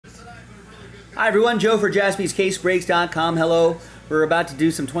Hi everyone, Joe for JaspysCaseBreaks.com. Hello. We're about to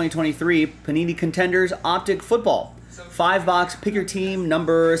do some 2023 Panini Contenders Optic Football. 5-box, pick your team,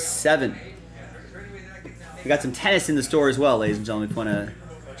 number 7. We got some tennis in the store as well, ladies and gentlemen, if you want to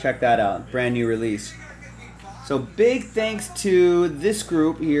check that out. Brand new release. So big thanks to this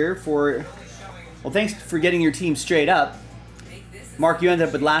group here for, well, thanks for getting your team straight up. Mark, you ended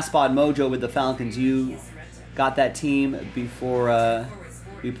up with last spot mojo with the Falcons. You got that team before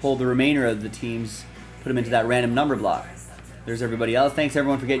we pulled the remainder of the teams, put them into that random number block. There's everybody else. Thanks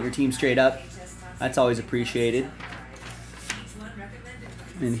everyone for getting your team straight up. That's always appreciated.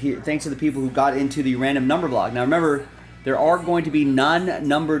 And here, thanks to the people who got into the random number block. Now remember, there are going to be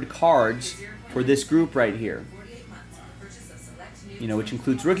non-numbered cards for this group right here. You know, which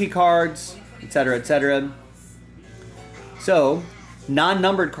includes rookie cards, etc., etc. So,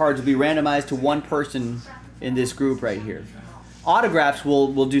 non-numbered cards will be randomized to one person in this group right here. Autographs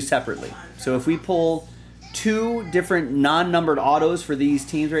we'll do separately. So if we pull 2 different non-numbered autos for these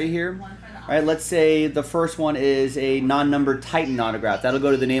teams right here, all right, let's say the first one is a non-numbered Titan autograph. That'll go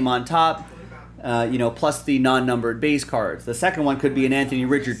to the name on top, you know, plus the non-numbered base cards. The second one could be an Anthony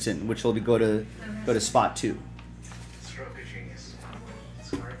Richardson, which will go to spot 2.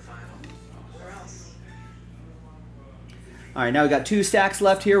 All right, now we've got 2 stacks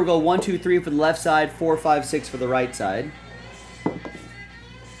left here. We'll go 1, 2, 3 for the left side, 4, 5, 6 for the right side.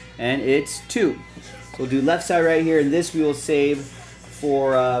 And it's 2. So we'll do left side right here, and this we will save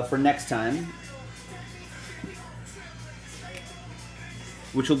for next time,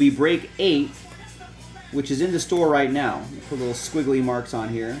 which will be break 8, which is in the store right now. Put little squiggly marks on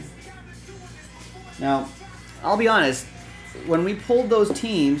here. Now, I'll be honest, when we pulled those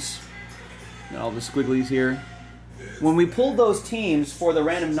teams, all the squigglies here, when we pulled those teams for the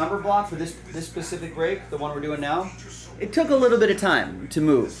random number block for this specific break, the one we're doing now, it took a little bit of time to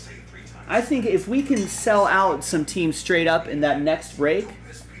move. I think if we can sell out some teams straight up in that next break,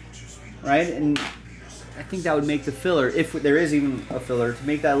 right, and I think that would make the filler, if there is even a filler, to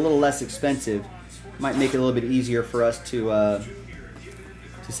make that a little less expensive, might make it a little bit easier for us to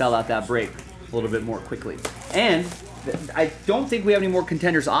sell out that break a little bit more quickly. And I don't think we have any more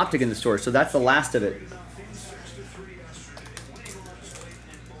Contenders Optic in the store, so that's the last of it.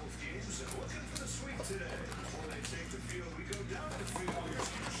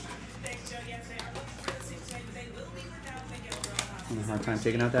 I'm having a hard time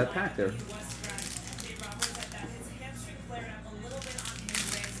taking out that pack there.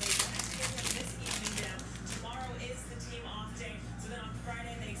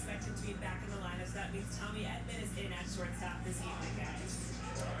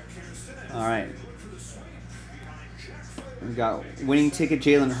 All right. We've got winning ticket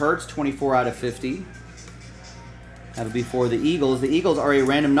Jalen Hurts, 24 out of 50. That'll be for the Eagles. The Eagles are a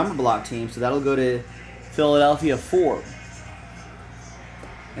random number block team, so that'll go to Philadelphia 4.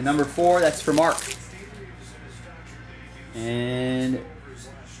 And number 4, that's for Mark. And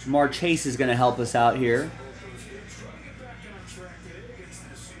Jamar Chase is going to help us out here.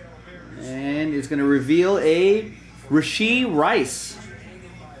 And it's going to reveal a Rashee Rice.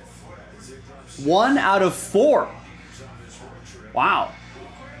 1 out of 4. Wow.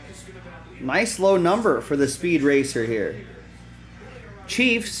 Nice low number for the speed racer here.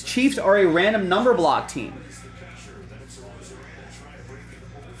 Chiefs are a random number block team.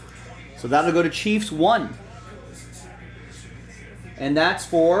 So that'll go to Chiefs 1. And that's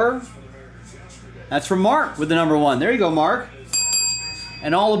for Mark with the number 1. There you go, Mark.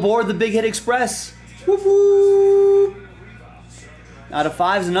 And all aboard the Big Hit Express. Whoop, whoop. Out of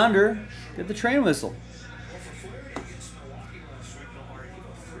 5s and under, get the train whistle.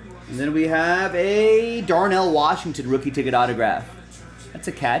 And then we have a Darnell Washington rookie ticket autograph. That's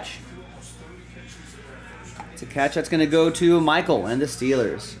a catch. It's a catch. That's going to go to Michael and the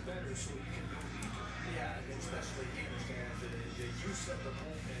Steelers.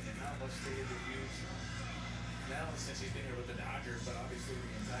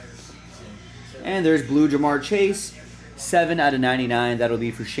 And there's blue Jamar Chase, 7 out of 99. That'll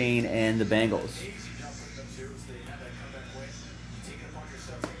be for Shane and the Bengals.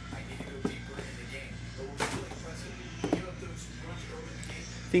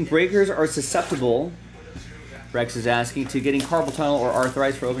 I think breakers are susceptible, Rex is asking, to getting carpal tunnel or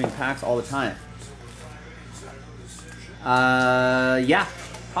arthritis for opening packs all the time. Yeah.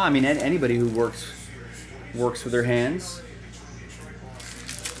 I mean, anybody who works with their hands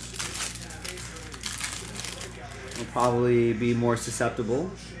will probably be more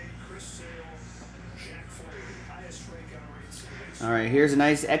susceptible. All right, here's a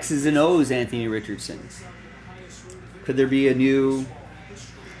nice X's and O's Anthony Richardson. Could there be a new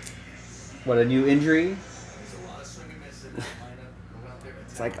What, a new injury?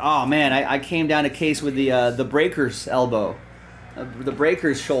 It's like, oh man, I came down a case with the breaker's elbow, the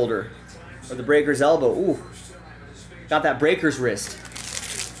breaker's shoulder, or the breaker's elbow. Ooh, got that breaker's wrist.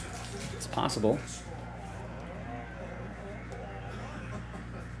 It's possible.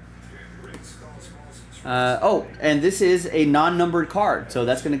 Oh, and this is a non-numbered card, so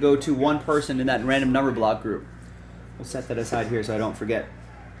that's going to go to one person in that random number block group. We'll set that aside here so I don't forget.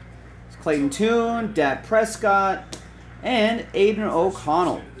 It's Clayton Tune, Dak Prescott, and Aiden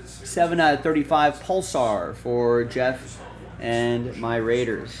O'Connell. 7 out of 35 Pulsar for Jeff and my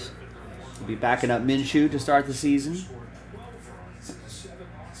Raiders. We'll be backing up Minshew to start the season.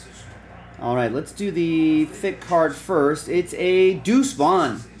 All right, let's do the thick card first. It's a Deuce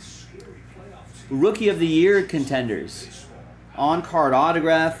Vaughn. Rookie of the Year Contenders. On-card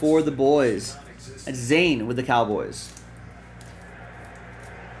autograph for the boys. That's Zane with the Cowboys.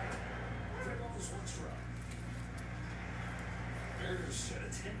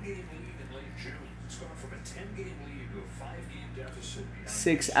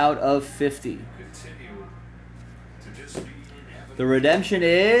 Six out of 50. The redemption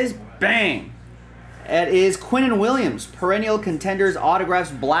is bang. It is Quinnen Williams, perennial contenders autographs,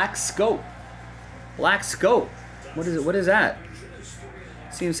 black scope. Black scope. What is it? What is that?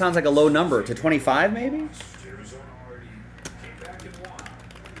 Sounds like a low number. To 25 maybe?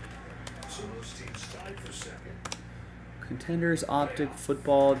 Contenders Optic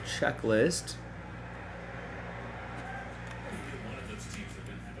football checklist.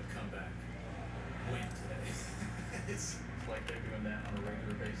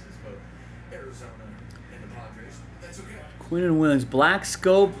 Quinnen Williams, black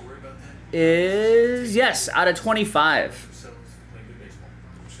scope is, yes, out of 25.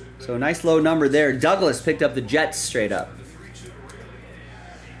 So nice low number there. Douglas picked up the Jets straight up.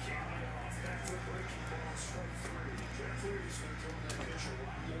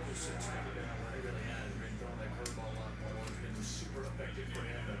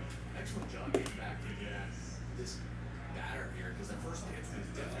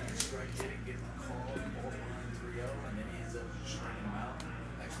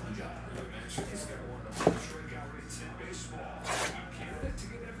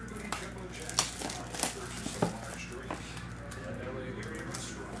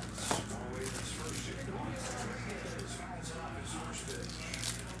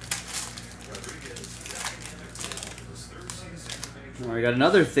 All right, got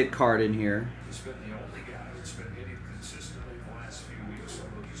another thick card in here.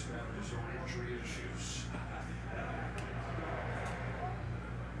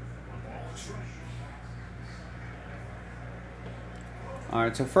 All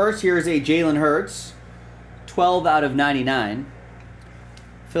right, so first here is a Jalen Hurts, 12 out of 99.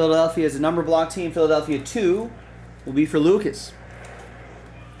 Philadelphia is a number block team. Philadelphia 2 will be for Lucas.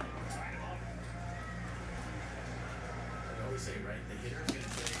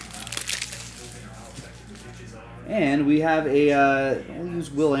 And we have a, we'll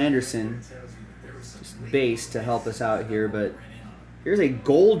use Will Anderson, just base to help us out here, but here's a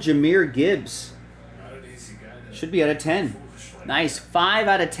gold Jahmyr Gibbs. Should be out of 10. Nice, 5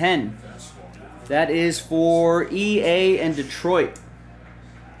 out of 10. That is for EA and Detroit.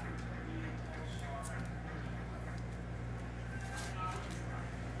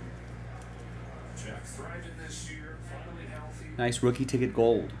 Nice rookie ticket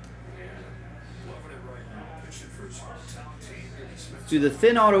gold. Let's do the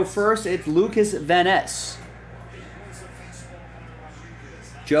thin auto first. It's Lucas Van Ness.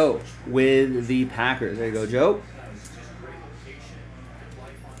 Joe with the Packers. There you go, Joe.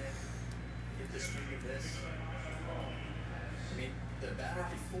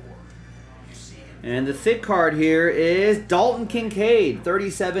 And the thick card here is Dalton Kincaid,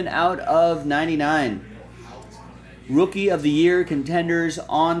 37 out of 99. Rookie of the Year Contenders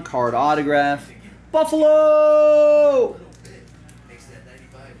on-card autograph. Buffalo!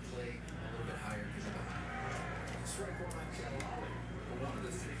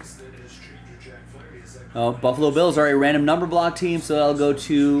 Oh, Buffalo Bills are a random number block team, so that'll go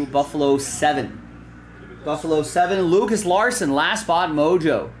to Buffalo 7. Buffalo 7, Lucas Larson, last spot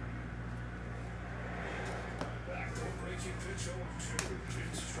mojo.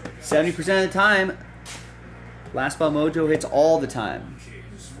 70% of the time, last spot mojo hits all the time.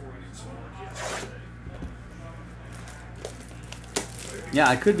 Yeah,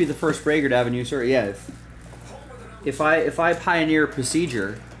 I could be the first breaker to have a new cert. Yeah, if I pioneer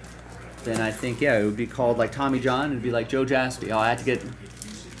procedure, then I think, yeah, it would be called like Tommy John. It'd be like Joe Jaspy. Oh, I had to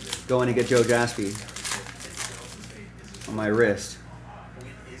go in and get Joe Jaspy on my wrist.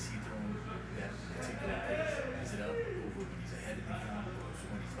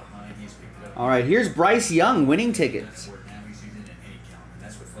 All right, here's Bryce Young winning tickets.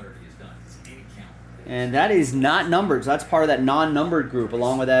 And that is not numbered, so that's part of that non-numbered group,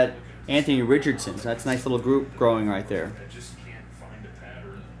 along with that Anthony Richardson. So that's a nice little group growing right there.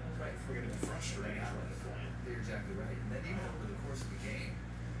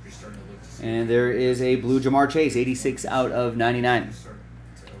 And there is a blue Jamar Chase, 86 out of 99.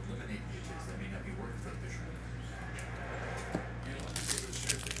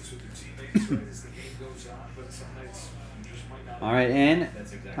 All right, and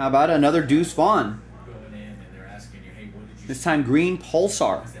how about another Deuce Vaughn? This time green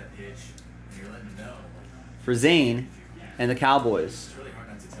Pulsar for Zane and the Cowboys.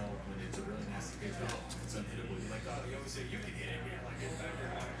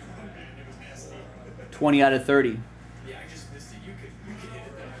 20 out of 30.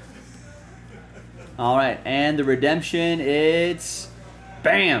 All right, and the redemption, it's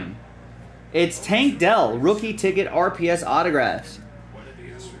bam. It's Tank Dell, rookie ticket RPS autographs.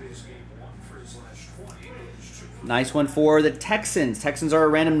 Nice one for the Texans. Texans are a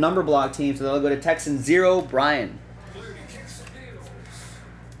random number block team, so they'll go to Texans 0, Brian.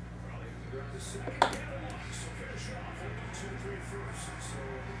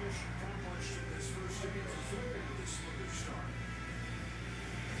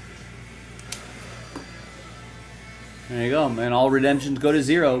 There you go, man. All redemptions go to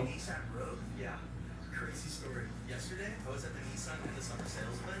 0. Yeah, crazy story. Yesterday, I was at the Nissan in the summer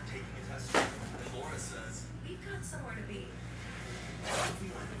sales event taking a test drive, and Laura says, "We've got somewhere to be." We're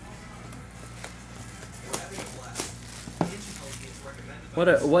having a blast. Kitchen tells me it's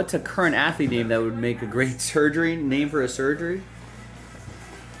recommended. What's a current athlete name that would make a great surgery name for a surgery?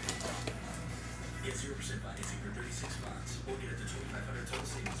 Get 0% financing for 36 months, or get up to $2,500 total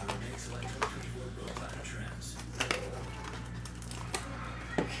savings on remaining select 2024 Road Platinum trims.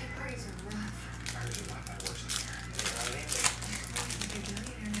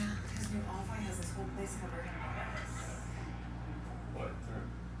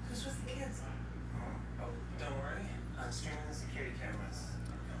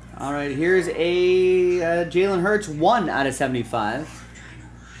 All right, here's a Jalen Hurts 1 out of 75.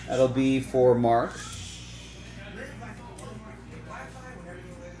 That'll be for Mark.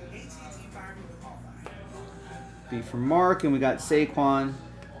 Be for Mark, and we got Saquon,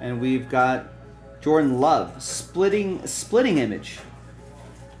 and we've got Jordan Love, splitting image.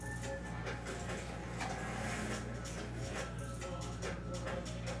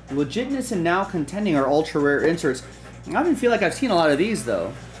 Legitness and Now Contending are ultra rare inserts. I don't feel like I've seen a lot of these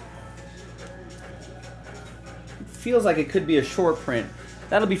though. It feels like it could be a short print.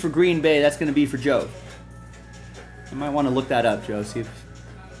 That'll be for Green Bay. That's going to be for Joe. I might want to look that up, Joe. See if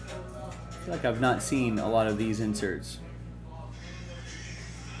I feel like I've not seen a lot of these inserts.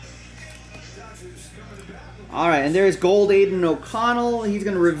 All right, and there's Gold Aiden O'Connell. He's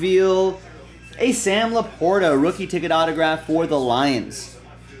going to reveal a Sam Laporta rookie ticket autograph for the Lions.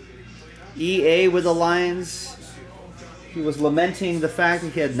 EA with the Lions. He was lamenting the fact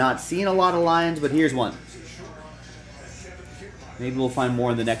that he had not seen a lot of Lions, but here's one. Maybe we'll find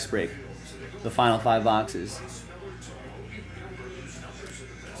more in the next break. The final 5 boxes.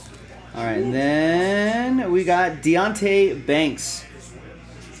 All right, and then we got Deontay Banks.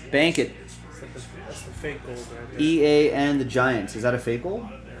 Bank it. That's the fake gold right there. EA and the Giants. Is that a fake gold?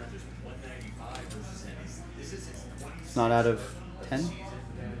 It's not out of 10.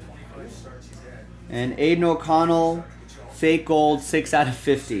 And Aiden O'Connell, fake gold, 6 out of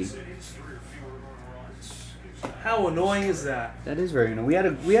 50. How annoying is that? That is very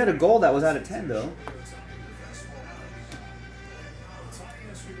annoying. We had a gold that was out of 10 though.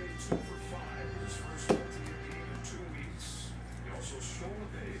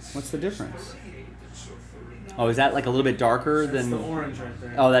 What's the difference? Oh, is that like a little bit darker That's than the orange right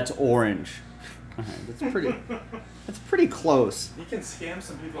there. Oh, that's orange. All right, that's pretty. That's pretty close. You can scam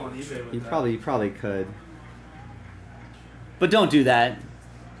some people on eBay with You that. probably could. But don't do that.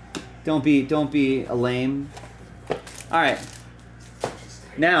 Don't be a lame. All right.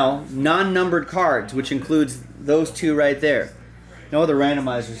 Now, non-numbered cards, which includes those 2 right there. No other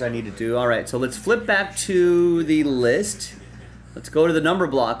randomizers I need to do. All right, so let's flip back to the list. Let's go to the number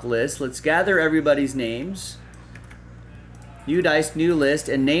block list. Let's gather everybody's names. New dice, new list,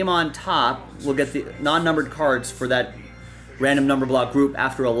 and name on top. We'll get the non-numbered cards for that random number block group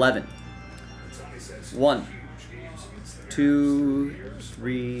after 11. 1, 2,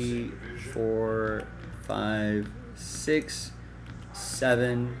 3, 4, 5, 6,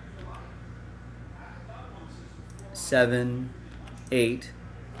 7, 8,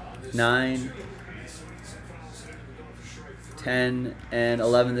 9, 10 and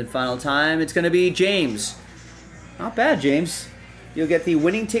 11th and final time. It's going to be James. Not bad, James. You'll get the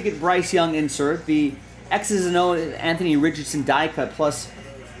winning ticket Bryce Young insert, the X's and O's Anthony Richardson die cut, plus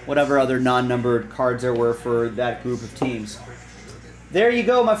whatever other non-numbered cards there were for that group of teams. There you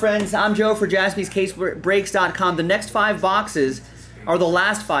go, my friends. I'm Joe for JaspysCaseBreaks.com. The next 5 boxes are the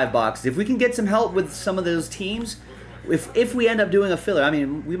last 5 boxes. If we can get some help with some of those teams, if we end up doing a filler, I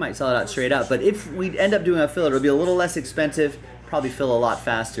mean, we might sell it out straight up, but if we end up doing a filler, it'll be a little less expensive, probably fill a lot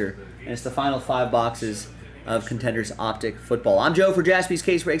faster. And it's the final 5 boxes of Contenders Optic Football. I'm Joe for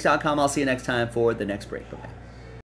JaspysCaseBreaks.com. I'll see you next time for the next break. Bye-bye.